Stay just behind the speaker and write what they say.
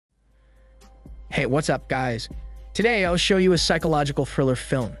Hey, what's up, guys? Today, I'll show you a psychological thriller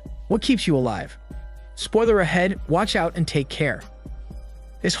film. What keeps you alive? Spoiler ahead, watch out and take care.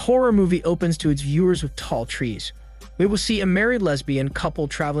 This horror movie opens to its viewers with tall trees. We will see a married lesbian couple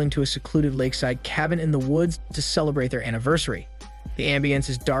traveling to a secluded lakeside cabin in the woods to celebrate their anniversary. The ambience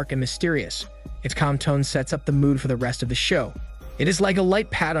is dark and mysterious. Its calm tone sets up the mood for the rest of the show. It is like a light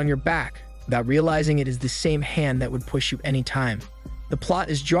pat on your back, without realizing it is the same hand that would push you anytime. The plot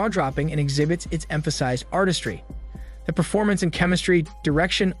is jaw-dropping and exhibits its emphasized artistry. The performance and chemistry,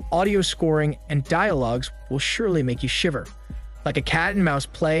 direction, audio scoring, and dialogues will surely make you shiver. Like a cat and mouse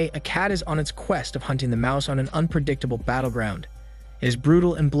play, a cat is on its quest of hunting the mouse on an unpredictable battleground. It is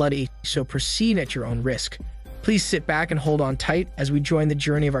brutal and bloody, so proceed at your own risk. Please sit back and hold on tight as we join the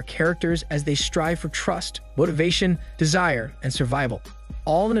journey of our characters as they strive for trust, motivation, desire, and survival.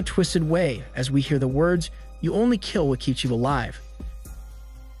 All in a twisted way as we hear the words, "You only kill what keeps you alive."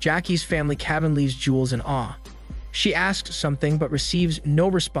 Jackie's family cabin leaves Jules in awe. She asks something but receives no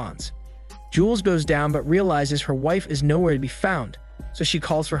response. Jules goes down but realizes her wife is nowhere to be found, so she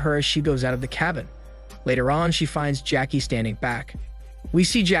calls for her as she goes out of the cabin. Later on, she finds Jackie standing back. We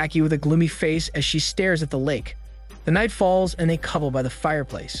see Jackie with a gloomy face as she stares at the lake. The night falls and they couple by the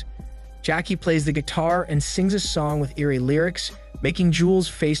fireplace. Jackie plays the guitar and sings a song with eerie lyrics, making Jules'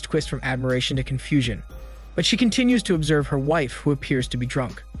 face twist from admiration to confusion. But she continues to observe her wife, who appears to be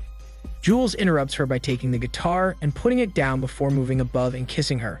drunk. Jules interrupts her by taking the guitar and putting it down before moving above and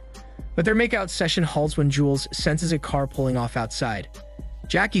kissing her. But their makeout session halts when Jules senses a car pulling off outside.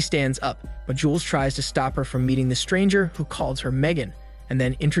 Jackie stands up, but Jules tries to stop her from meeting the stranger, who calls her Megan, and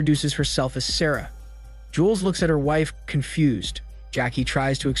then introduces herself as Sarah. Jules looks at her wife, confused. Jackie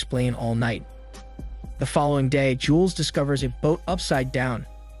tries to explain all night. The following day, Jules discovers a boat upside down,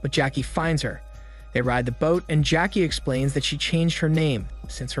 but Jackie finds her. They ride the boat, and Jackie explains that she changed her name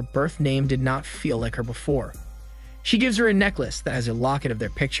since her birth name did not feel like her before. She gives her a necklace that has a locket of their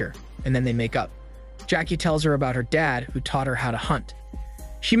picture, and then they make up. Jackie tells her about her dad, who taught her how to hunt.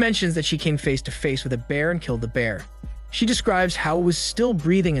 She mentions that she came face to face with a bear and killed the bear. She describes how it was still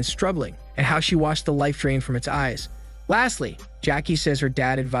breathing and struggling, and how she watched the life drain from its eyes. Lastly, Jackie says her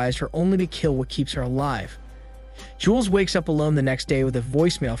dad advised her only to kill what keeps her alive. Jules wakes up alone the next day with a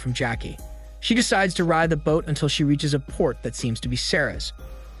voicemail from Jackie. She decides to ride the boat until she reaches a port that seems to be Sarah's.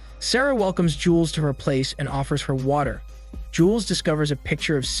 Sarah welcomes Jules to her place and offers her water. Jules discovers a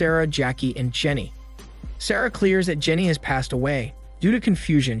picture of Sarah, Jackie, and Jenny. Sarah clears that Jenny has passed away. Due to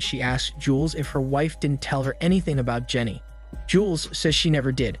confusion, she asks Jules if her wife didn't tell her anything about Jenny. Jules says she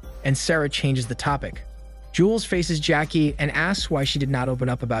never did, and Sarah changes the topic. Jules faces Jackie and asks why she did not open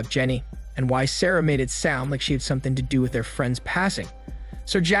up about Jenny, and why Sarah made it sound like she had something to do with their friend's passing.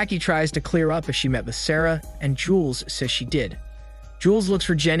 So Jackie tries to clear up if she met with Sarah, and Jules says she did. Jules looks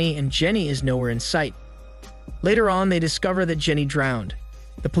for Jenny, and Jenny is nowhere in sight. Later on, they discover that Jenny drowned.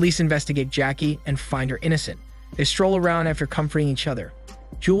 The police investigate Jackie and find her innocent. They stroll around after comforting each other.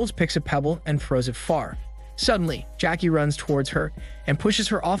 Jules picks a pebble and throws it far. Suddenly, Jackie runs towards her and pushes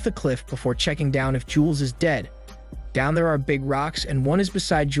her off the cliff before checking down if Jules is dead. Down there are big rocks, and one is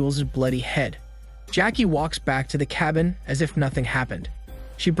beside Jules' bloody head. Jackie walks back to the cabin as if nothing happened.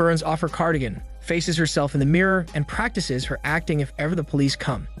 She burns off her cardigan, faces herself in the mirror, and practices her acting if ever the police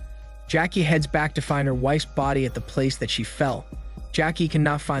come. Jackie heads back to find her wife's body at the place that she fell. Jackie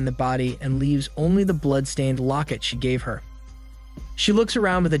cannot find the body and leaves only the blood-stained locket she gave her. She looks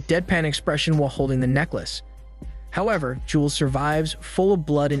around with a deadpan expression while holding the necklace. However, Jules survives, full of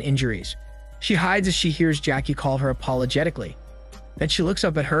blood and injuries. She hides as she hears Jackie call her apologetically. Then she looks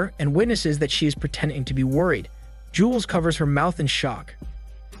up at her and witnesses that she is pretending to be worried. Jules covers her mouth in shock.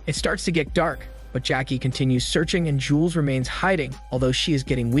 It starts to get dark, but Jackie continues searching and Jules remains hiding, although she is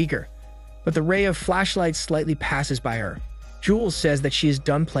getting weaker. But the ray of flashlight slightly passes by her. Jules says that she is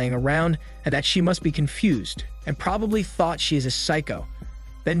done playing around and that she must be confused, and probably thought she is a psycho.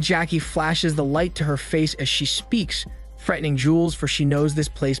 Then Jackie flashes the light to her face as she speaks, frightening Jules, for she knows this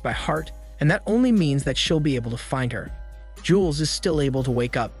place by heart, and that only means that she'll be able to find her. Jules is still able to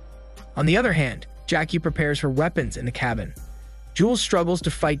wake up. On the other hand, Jackie prepares her weapons in the cabin. Jules struggles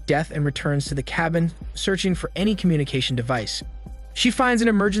to fight death and returns to the cabin, searching for any communication device. She finds an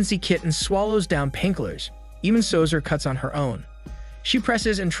emergency kit and swallows down painkillers, even sews her cuts on her own. She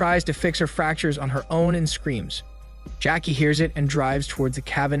presses and tries to fix her fractures on her own and screams. Jackie hears it and drives towards the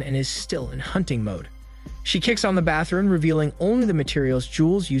cabin and is still in hunting mode. She kicks on the bathroom, revealing only the materials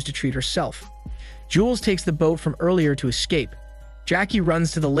Jules used to treat herself. Jules takes the boat from earlier to escape. Jackie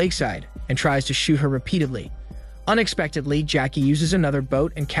runs to the lakeside and tries to shoot her repeatedly. Unexpectedly, Jackie uses another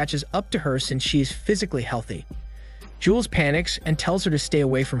boat and catches up to her since she is physically healthy. Jules panics and tells her to stay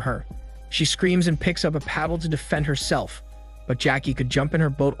away from her. She screams and picks up a paddle to defend herself, but Jackie could jump in her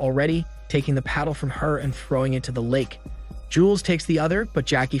boat already, taking the paddle from her and throwing it to the lake. Jules takes the other, but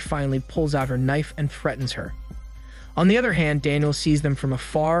Jackie finally pulls out her knife and threatens her. On the other hand, Daniel sees them from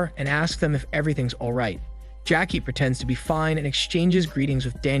afar and asks them if everything's all right. Jackie pretends to be fine and exchanges greetings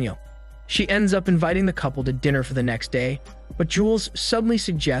with Daniel. She ends up inviting the couple to dinner for the next day, but Jules suddenly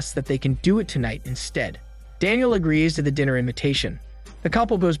suggests that they can do it tonight instead. Daniel agrees to the dinner invitation. The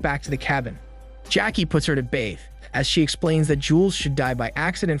couple goes back to the cabin. Jackie puts her to bathe, as she explains that Jules should die by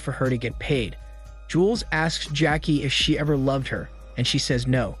accident for her to get paid. Jules asks Jackie if she ever loved her, and she says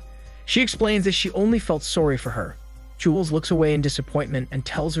no. She explains that she only felt sorry for her. Jules looks away in disappointment and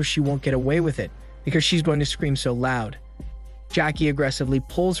tells her she won't get away with it because she's going to scream so loud. Jackie aggressively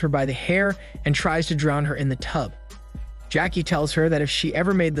pulls her by the hair and tries to drown her in the tub. Jackie tells her that if she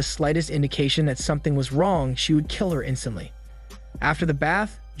ever made the slightest indication that something was wrong, she would kill her instantly. After the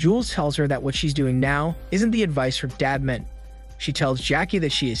bath, Jules tells her that what she's doing now isn't the advice her dad meant. She tells Jackie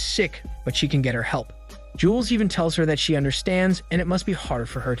that she is sick, but she can get her help. Jules even tells her that she understands and it must be hard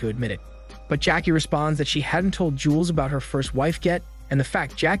for her to admit it. But Jackie responds that she hadn't told Jules about her first wife yet and the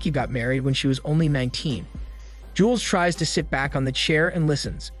fact Jackie got married when she was only 19. Jules tries to sit back on the chair and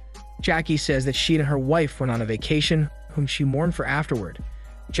listens. Jackie says that she and her wife went on a vacation, whom she mourned for afterward.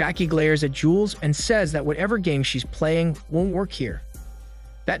 Jackie glares at Jules and says that whatever game she's playing won't work here.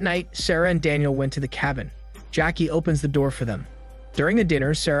 That night, Sarah and Daniel went to the cabin. Jackie opens the door for them. During the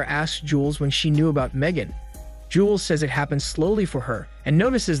dinner, Sarah asks Jules when she knew about Megan. Jules says it happened slowly for her and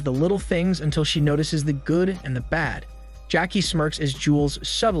notices the little things until she notices the good and the bad. Jackie smirks as Jules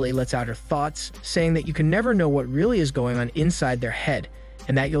subtly lets out her thoughts, saying that you can never know what really is going on inside their head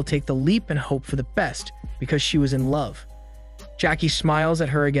and that you'll take the leap and hope for the best because she was in love. Jackie smiles at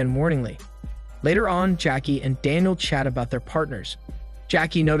her again warningly. Later on, Jackie and Daniel chat about their partners.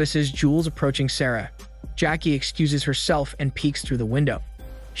 Jackie notices Jules approaching Sarah. Jackie excuses herself and peeks through the window.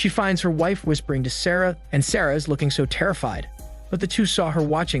 She finds her wife whispering to Sarah, and Sarah is looking so terrified, but the two saw her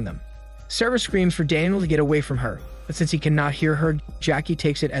watching them. Sarah screams for Daniel to get away from her, but since he cannot hear her, Jackie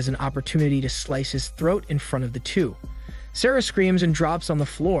takes it as an opportunity to slice his throat in front of the two. Sarah screams and drops on the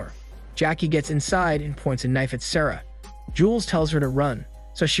floor. Jackie gets inside and points a knife at Sarah. Jules tells her to run,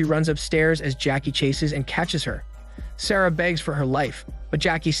 so she runs upstairs as Jackie chases and catches her. Sarah begs for her life, but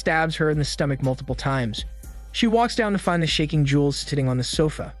Jackie stabs her in the stomach multiple times. She walks down to find the shaking Jules sitting on the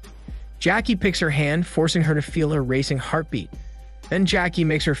sofa. Jackie picks her hand, forcing her to feel her racing heartbeat. Then Jackie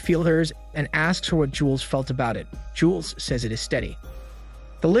makes her feel hers and asks her what Jules felt about it. Jules says it is steady.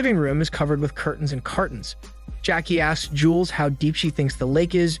 The living room is covered with curtains and cartons. Jackie asks Jules how deep she thinks the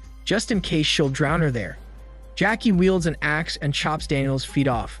lake is, just in case she'll drown her there. Jackie wields an axe and chops Daniel's feet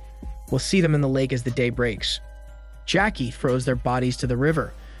off. We'll see them in the lake as the day breaks. Jackie throws their bodies to the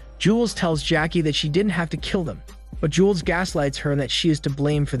river. Jules tells Jackie that she didn't have to kill them, but Jules gaslights her and that she is to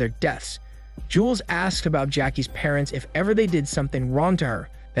blame for their deaths. Jules asks about Jackie's parents if ever they did something wrong to her,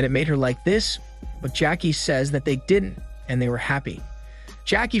 that it made her like this, but Jackie says that they didn't, and they were happy.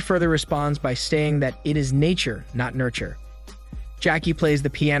 Jackie further responds by saying that it is nature, not nurture. Jackie plays the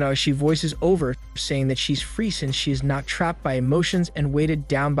piano as she voices over, saying that she's free since she is not trapped by emotions and weighted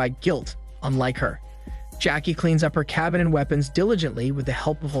down by guilt, unlike her. Jackie cleans up her cabin and weapons diligently with the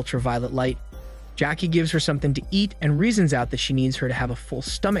help of ultraviolet light. Jackie gives her something to eat and reasons out that she needs her to have a full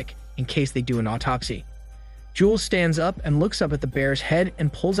stomach in case they do an autopsy. Jules stands up and looks up at the bear's head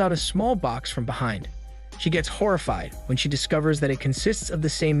and pulls out a small box from behind. She gets horrified when she discovers that it consists of the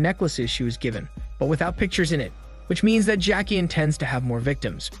same necklaces she was given, but without pictures in it, which means that Jackie intends to have more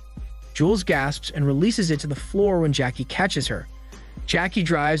victims. Jules gasps and releases it to the floor when Jackie catches her. Jackie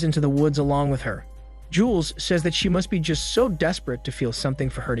drives into the woods along with her. Jules says that she must be just so desperate to feel something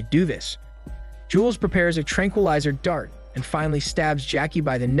for her to do this. Jules prepares a tranquilizer dart and finally stabs Jackie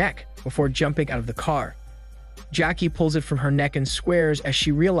by the neck before jumping out of the car. Jackie pulls it from her neck and squares as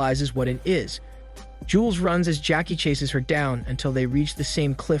she realizes what it is. Jules runs as Jackie chases her down until they reach the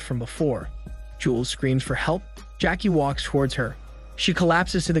same cliff from before. Jules screams for help. Jackie walks towards her. She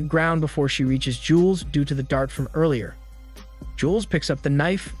collapses to the ground before she reaches Jules due to the dart from earlier. Jules picks up the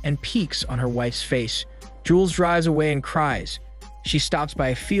knife and peeks on her wife's face. Jules drives away and cries. She stops by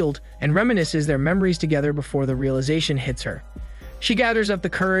a field and reminisces their memories together before the realization hits her. She gathers up the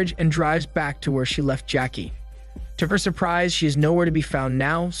courage and drives back to where she left Jackie. To her surprise, she is nowhere to be found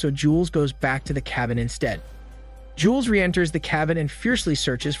now, so Jules goes back to the cabin instead. Jules re-enters the cabin and fiercely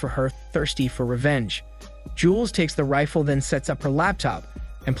searches for her, thirsty for revenge. Jules takes the rifle, then sets up her laptop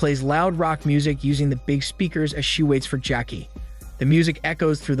and plays loud rock music using the big speakers as she waits for Jackie. The music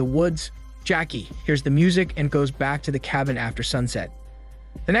echoes through the woods. Jackie hears the music and goes back to the cabin after sunset.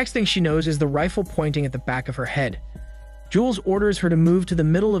 The next thing she knows is the rifle pointing at the back of her head. Jules orders her to move to the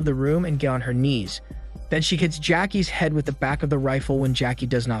middle of the room and get on her knees. Then she hits Jackie's head with the back of the rifle when Jackie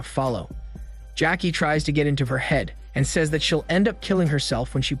does not follow. Jackie tries to get into her head and says that she'll end up killing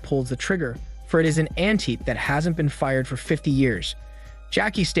herself when she pulls the trigger, for it is an antique that hasn't been fired for 50 years.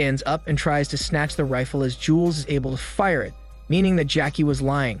 Jackie stands up and tries to snatch the rifle as Jules is able to fire it, meaning that Jackie was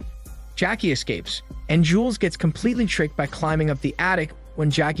lying. Jackie escapes, and Jules gets completely tricked by climbing up the attic when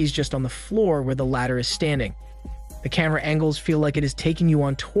Jackie's just on the floor where the ladder is standing. The camera angles feel like it is taking you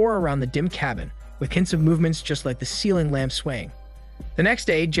on tour around the dim cabin, with hints of movements just like the ceiling lamp swaying. The next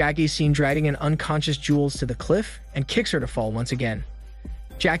day, Jackie is seen dragging an unconscious Jules to the cliff and kicks her to fall once again.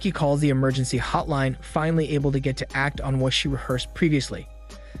 Jackie calls the emergency hotline, finally able to get to act on what she rehearsed previously.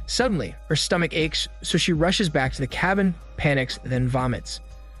 Suddenly, her stomach aches, so she rushes back to the cabin, panics, then vomits.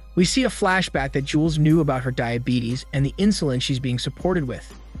 We see a flashback that Jules knew about her diabetes and the insulin she's being supported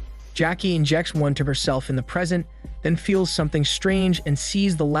with. Jackie injects one to herself in the present, then feels something strange and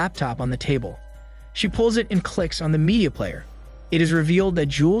sees the laptop on the table. She pulls it and clicks on the media player. It is revealed that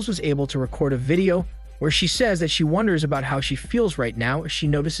Jules was able to record a video where she says that she wonders about how she feels right now as she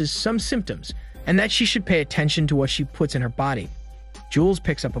notices some symptoms, and that she should pay attention to what she puts in her body. Jules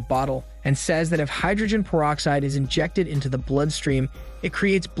picks up a bottle and says that if hydrogen peroxide is injected into the bloodstream, it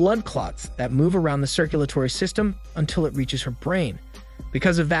creates blood clots that move around the circulatory system until it reaches her brain.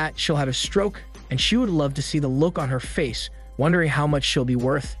 Because of that, she'll have a stroke, and she would love to see the look on her face, wondering how much she'll be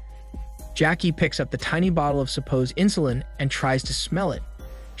worth. Jackie picks up the tiny bottle of supposed insulin and tries to smell it.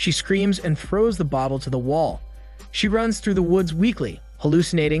 She screams and throws the bottle to the wall. She runs through the woods weakly,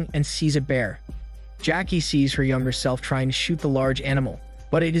 hallucinating, and sees a bear. Jackie sees her younger self trying to shoot the large animal,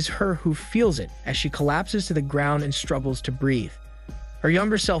 but it is her who feels it as she collapses to the ground and struggles to breathe. Her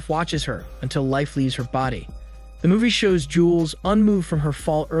younger self watches her until life leaves her body. The movie shows Jules unmoved from her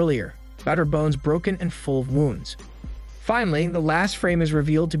fall earlier, but her bones broken and full of wounds. Finally, the last frame is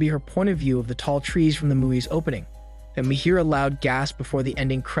revealed to be her point of view of the tall trees from the movie's opening. Then we hear a loud gasp before the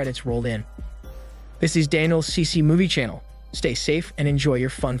ending credits rolled in. This is Daniel's CC Movie Channel. Stay safe and enjoy your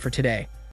fun for today.